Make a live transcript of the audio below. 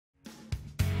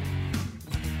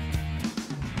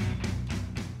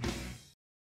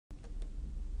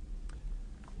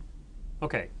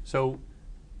Okay, so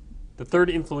the third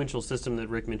influential system that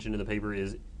Rick mentioned in the paper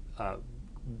is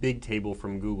BigTable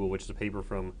from Google, which is a paper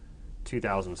from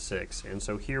 2006. And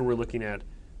so here we're looking at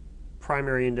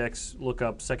primary index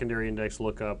lookup, secondary index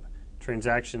lookup.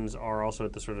 Transactions are also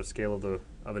at the sort of scale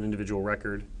of an individual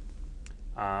record.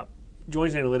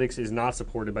 Joins analytics is not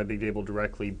supported by BigTable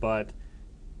directly, but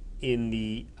in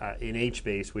the in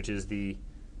HBase, which is the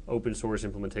open source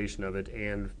implementation of it,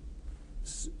 and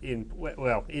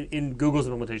in Google's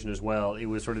implementation as well, it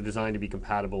was sort of designed to be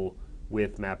compatible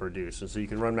with MapReduce. And so you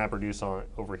can run MapReduce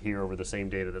over here over the same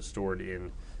data that's stored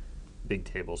in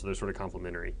BigTable. So they're sort of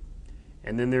complementary.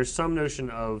 And then there's some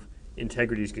notion of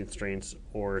integrity constraints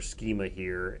or schema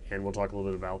here, and we'll talk a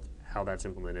little bit about how that's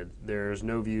implemented. There's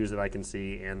no views that I can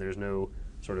see, and there's no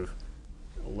sort of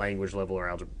language level or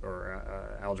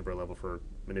algebra level for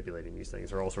manipulating these things.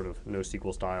 They're all sort of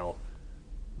NoSQL style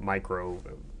micro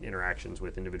interactions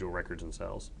with individual records and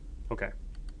cells. Okay.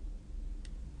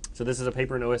 So this is a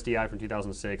paper in OSDI from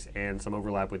 2006 and some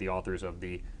overlap with the authors of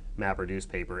the MapReduce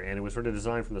paper, and it was sort of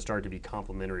designed from the start to be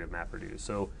complementary of MapReduce.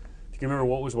 So if you can remember,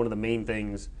 what was one of the main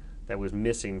things that was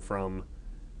missing from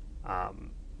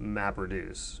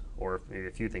MapReduce, or maybe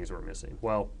a few things that were missing?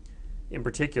 Well, in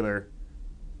particular,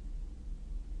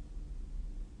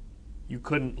 you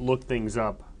couldn't look things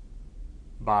up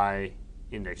by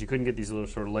index. You couldn't get these little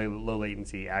sort of low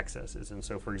latency accesses. And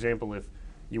so, for example, if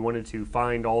you wanted to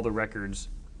find all the records,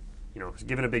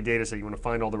 given a big data set, you want to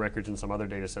find all the records in some other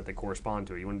data set that correspond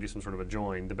to it. You want to do some sort of a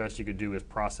join. The best you could do is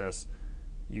process.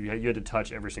 You had to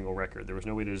touch every single record. There was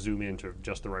no way to zoom into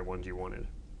just the right ones you wanted.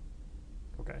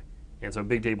 Okay, and so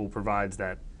BigTable provides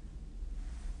that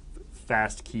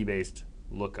fast key-based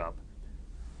lookup,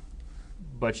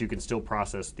 but you can still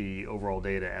process the overall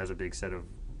data as a big set of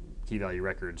key value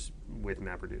records with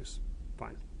MapReduce.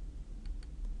 Fine.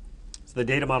 So the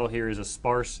data model here is a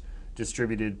sparse,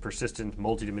 distributed, persistent,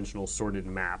 multidimensional sorted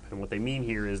map. And what they mean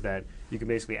here is that you can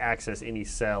basically access any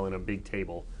cell in a big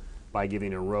table by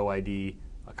giving a row ID,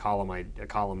 a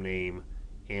column name,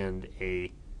 and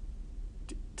a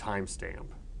timestamp.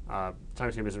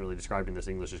 Timestamp isn't really described in this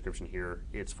English description here.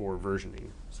 It's for versioning.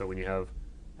 So when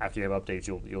after you have updates,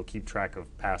 you'll keep track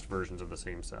of past versions of the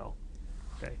same cell.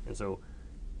 Okay, and so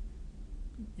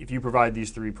if you provide these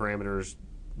three parameters,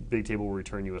 BigTable will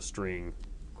return you a string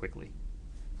quickly.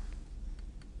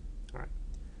 All right.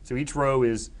 So each row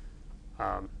is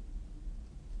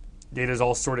data is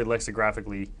all sorted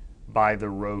lexicographically by the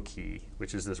row key,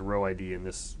 which is this row ID in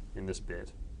this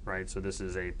bit, right? So this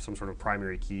is some sort of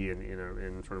primary key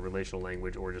in sort of relational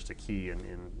language, or just a key in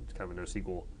kind of a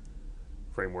NoSQL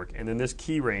framework. And then this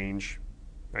key range,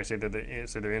 I say that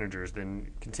they're integers,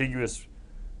 then contiguous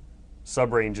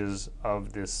subranges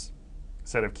of this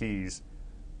set of keys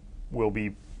will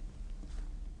be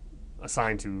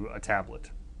assigned to a tablet,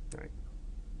 right?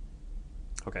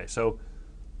 Okay, so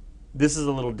this is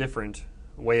a little different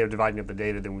way of dividing up the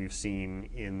data than we've seen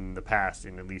in the past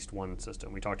in at least one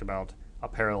system. We talked about a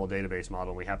parallel database model,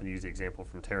 and we happen to use the example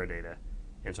from Teradata.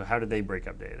 And so how did they break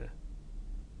up data?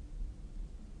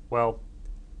 Well,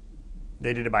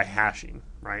 they did it by hashing,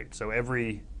 right? So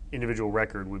every individual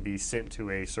record would be sent to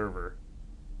a server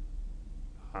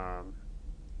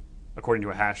according to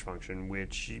a hash function,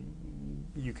 which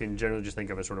you can generally just think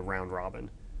of as sort of round robin.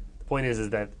 The point is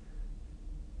that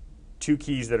two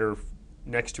keys that are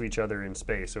next to each other in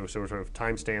space, so sort of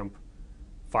timestamp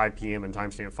 5 p.m. and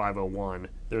timestamp 5:01,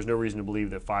 there's no reason to believe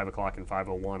that 5 o'clock and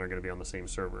 5:01 are going to be on the same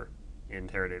server in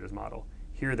Teradata's model.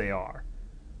 Here they are.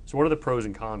 So what are the pros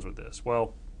and cons with this?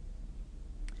 Well,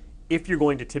 if you're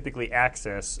going to typically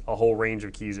access a whole range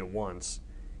of keys at once,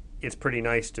 it's pretty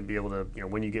nice to be able to,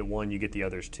 when you get one, you get the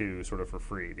others too, sort of for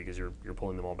free, because you're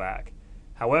pulling them all back.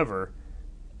 However,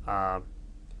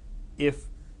 if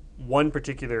one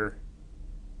particular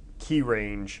key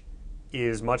range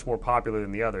is much more popular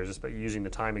than the others, just by using the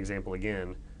time example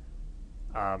again,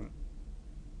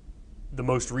 the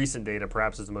most recent data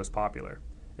perhaps is the most popular.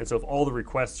 And so if all the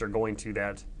requests are going to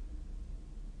that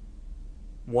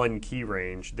one key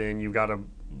range, then you've got a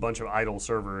bunch of idle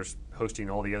servers hosting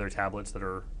all the other tablets that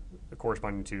are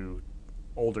corresponding to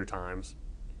older times,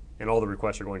 and all the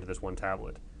requests are going to this one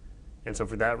tablet. And so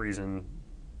for that reason,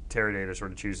 Teradata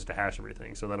sort of chooses to hash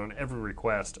everything, so that on every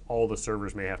request, all the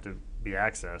servers may have to be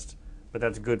accessed, but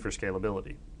that's good for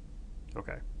scalability.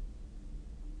 Okay.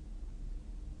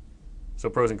 So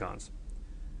pros and cons.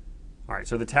 All right,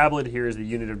 so the tablet here is the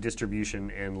unit of distribution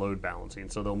and load balancing.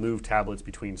 So they'll move tablets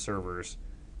between servers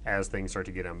as things start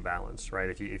to get unbalanced, right?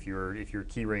 If your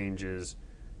key range is,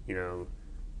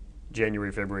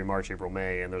 January, February, March, April,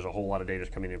 May, and there's a whole lot of data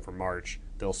coming in from March,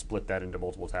 they'll split that into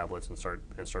multiple tablets and start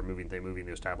moving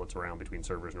those tablets around between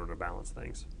servers in order to balance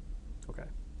things. Okay.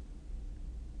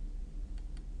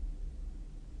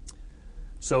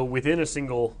 So within a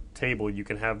single table, you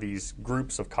can have these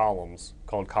groups of columns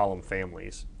called column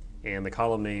families, and the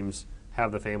column names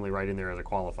have the family right in there as a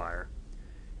qualifier.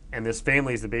 And this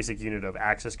family is the basic unit of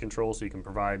access control, so you can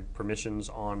provide permissions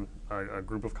on a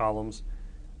group of columns.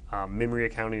 Memory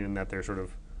accounting, in that they're sort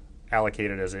of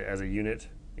allocated as a unit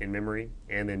in memory,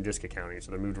 and then disk accounting,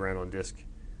 so they're moved around on disk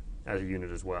as a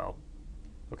unit as well.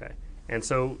 Okay, and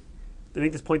so they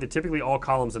make this point that typically all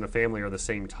columns in a family are the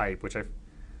same type, which I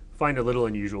find a little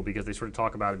unusual because they sort of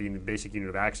talk about it being the basic unit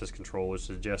of access control, which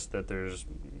suggests that there's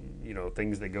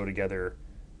things that go together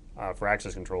for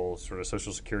access control, sort of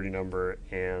social security number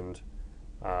and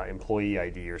employee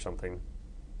ID or something,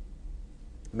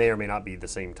 may or may not be the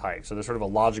same type. So there's sort of a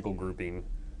logical grouping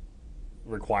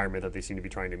requirement that they seem to be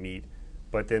trying to meet,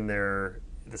 but then they're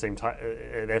the same type.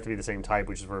 They have to be the same type,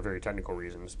 which is for a very technical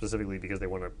reason, specifically because they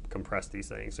want to compress these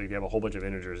things. So if you have a whole bunch of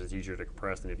integers, it's easier to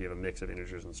compress than if you have a mix of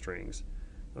integers and strings.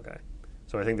 Okay,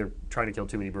 so I think they're trying to kill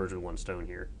too many birds with one stone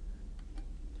here.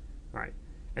 All right,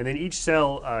 and then each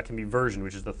cell can be versioned,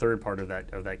 which is the third part of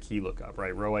that key lookup,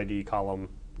 right? Row ID, column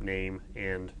name,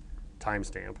 and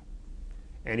timestamp.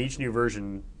 And each new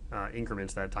version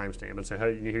increments that timestamp. And so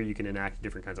here you can enact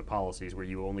different kinds of policies where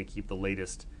you only keep the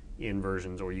latest in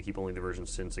versions, or you keep only the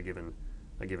versions since a given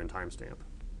timestamp.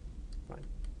 Fine.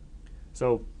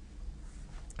 So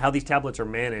how these tablets are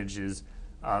managed is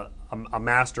a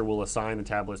master will assign the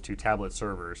tablets to tablet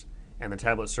servers, and the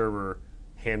tablet server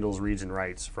handles reads and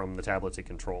writes from the tablets it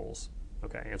controls.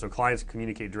 Okay, and so clients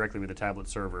communicate directly with the tablet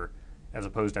server as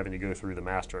opposed to having to go through the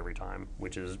master every time,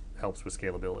 which helps with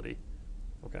scalability.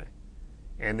 Okay,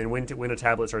 and then when a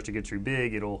tablet starts to get too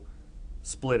big, it'll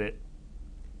split it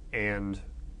and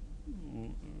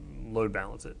load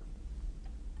balance it.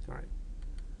 All right.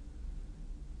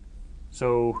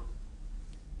 So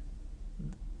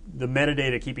the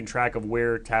metadata keeping track of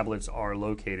where tablets are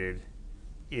located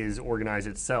is organized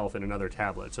itself in another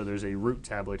tablet. So there's a root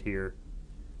tablet here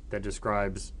that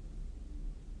describes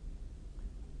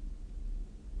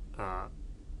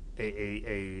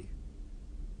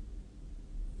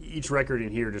each record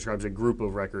in here describes a group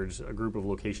of records, a group of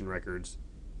location records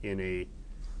in a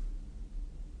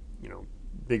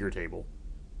bigger table.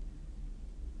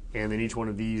 And then each one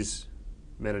of these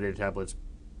metadata tablets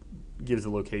gives the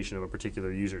location of a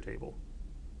particular user table.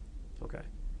 Okay.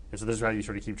 And so this is how you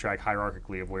sort of keep track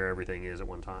hierarchically of where everything is at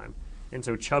one time. And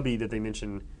so Chubby, that they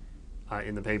mention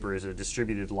in the paper, is a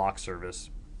distributed lock service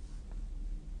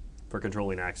for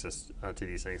controlling access to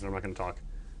these things. And I'm not going to talk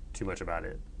too much about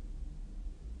it.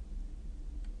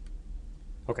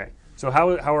 Okay, so how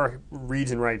are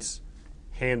reads and writes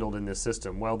handled in this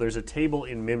system? Well, there's a table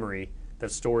in memory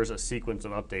that stores a sequence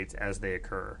of updates as they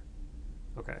occur.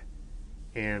 Okay,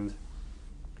 and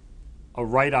a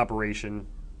write operation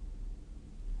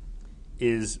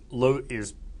adds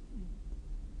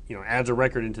a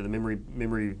record into the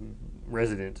memory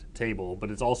resident table, but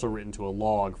it's also written to a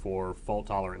log for fault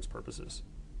tolerance purposes.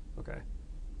 Okay,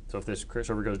 so if this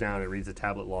server goes down, it reads the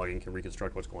tablet log and can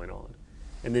reconstruct what's going on.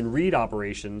 And then read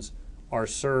operations are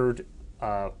served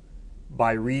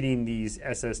by reading these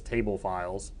SS table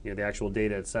files, the actual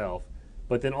data itself,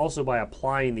 but then also by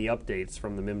applying the updates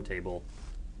from the mem table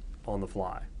on the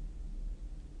fly.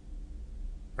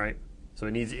 Right? So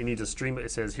it needs a stream.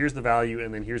 It says here's the value,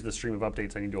 and then here's the stream of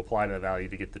updates I need to apply to the value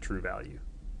to get the true value.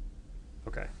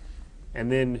 Okay,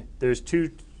 and then there's two.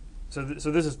 So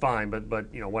this is fine, but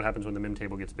what happens when the mem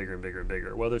table gets bigger and bigger and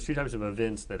bigger? Well, there's two types of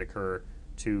events that occur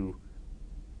to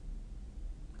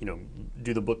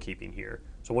do the bookkeeping here.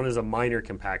 So one is a minor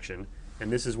compaction,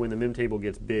 and this is when the mem table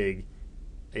gets big,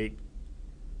 it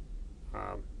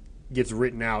gets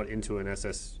written out into a new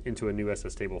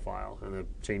SS table file, and the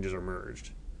changes are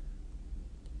merged.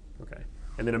 Okay,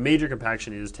 and then a major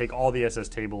compaction is take all the SS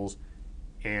tables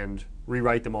and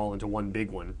rewrite them all into one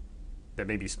big one that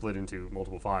may be split into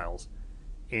multiple files,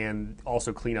 and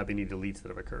also clean up any deletes that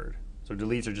have occurred. So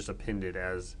deletes are just appended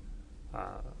as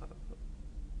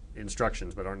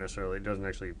instructions, but it doesn't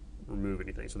actually remove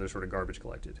anything, so they're sort of garbage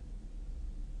collected.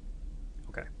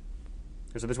 Okay,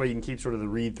 and so this way you can keep sort of the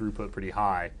read throughput pretty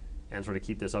high and sort of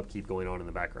keep this upkeep going on in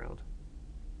the background.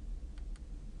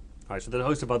 All right, so there's a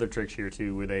host of other tricks here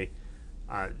too, where they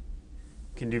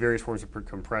can do various forms of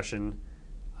compression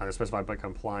specified by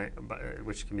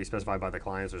which can be specified by the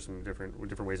clients. There's some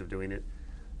different ways of doing it.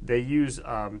 They use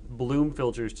Bloom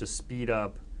filters to speed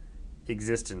up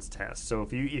existence tests. So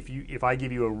if I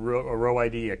give you a row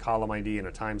ID, a column ID, and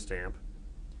a timestamp,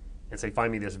 and say,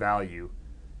 find me this value,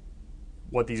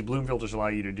 what these Bloom filters allow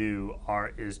you to do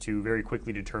is to very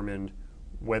quickly determine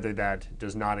whether that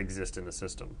does not exist in the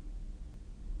system.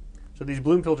 So these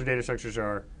Bloom filter data structures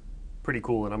are pretty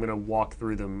cool, and I'm going to walk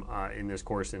through them in this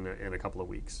course in a couple of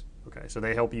weeks. Okay, so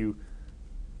they help you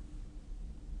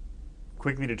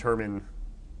quickly determine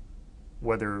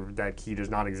whether that key does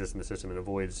not exist in the system and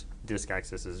avoids disk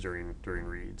accesses during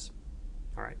reads.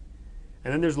 All right.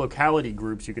 And then there's locality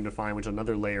groups you can define, which is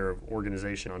another layer of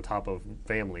organization on top of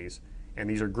families. And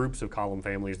these are groups of column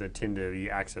families that tend to be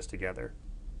accessed together.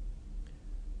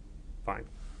 Fine.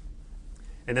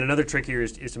 And then another trick here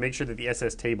is to make sure that the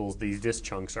SS tables, these disk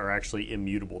chunks, are actually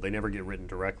immutable. They never get written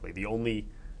directly. The only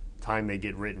time they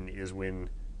get written is when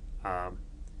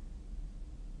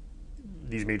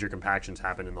these major compactions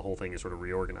happen and the whole thing is sort of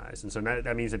reorganized. And so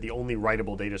that means that the only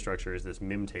writable data structure is this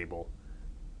mim table.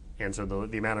 And so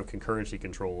the amount of concurrency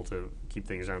control to keep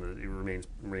things down, it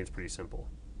remains pretty simple.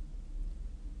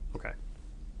 Okay.